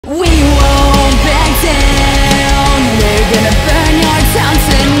We won't back down. We're gonna burn your town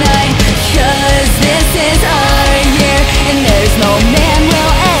tonight, 'cause this is our year, and there's no man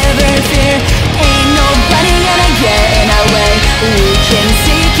we'll ever fear. Ain't nobody gonna get in our way. We can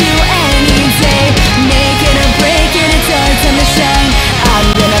take you any day. Make it or break it, it's our time to shine. I'm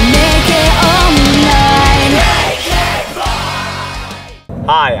gonna make it all mine.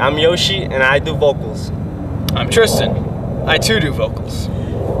 Hi, I'm Yoshi and I do vocals. I'm Tristan. I too do vocals.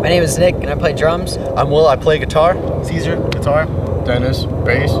 My name is Nick and I play drums. I'm Will, I play guitar. Caesar, guitar. Dennis,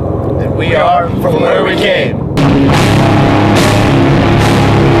 bass. And we are From Where We Came.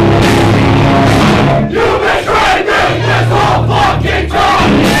 You betrayed me this whole fucking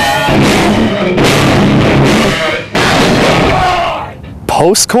time!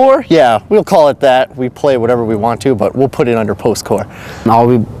 Post-core? Yeah, we'll call it that. We play whatever we want to, but we'll put it under post-core. All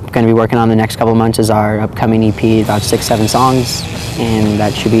we're going to be working on the next couple of months is our upcoming EP, about 6-7 songs, and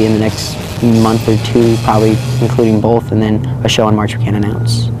that should be in the next month or two, probably including both, and then a show in March we can't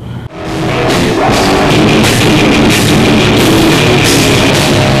announce.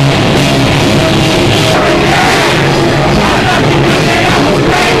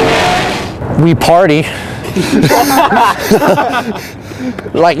 We party.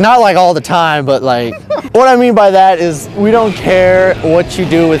 Like, not like all the time, but like, what I mean by that is we don't care what you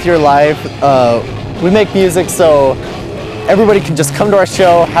do with your life. We make music so everybody can just come to our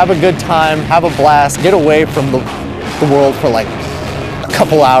show, have a good time, have a blast, get away from the world for like a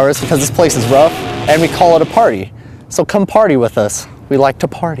couple hours because this place is rough, and we call it a party. So come party with us. We like to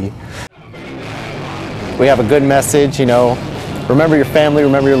party. We have a good message, you know, remember your family,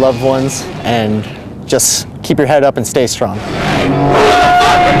 remember your loved ones, and just keep your head up and stay strong.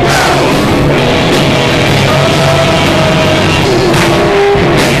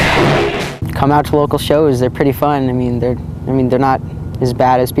 Come out to local shows. They're pretty fun. I mean, they're not as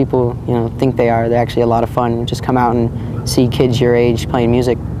bad as people, think they are. They're actually a lot of fun. Just come out and see kids your age playing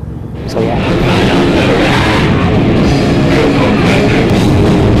music. So yeah.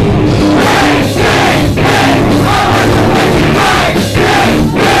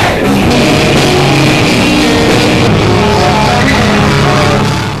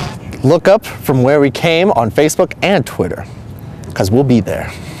 Look up From Where We Came on Facebook and Twitter, because we'll be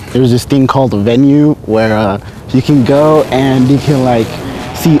there. There's this thing called a venue where you can go and you can like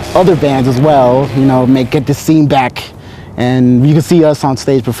see other bands as well, get the scene back, and you can see us on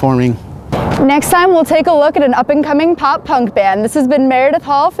stage performing. Next time we'll take a look at an up-and-coming pop punk band. This has been Meredith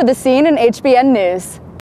Hall for The Scene and HBN News.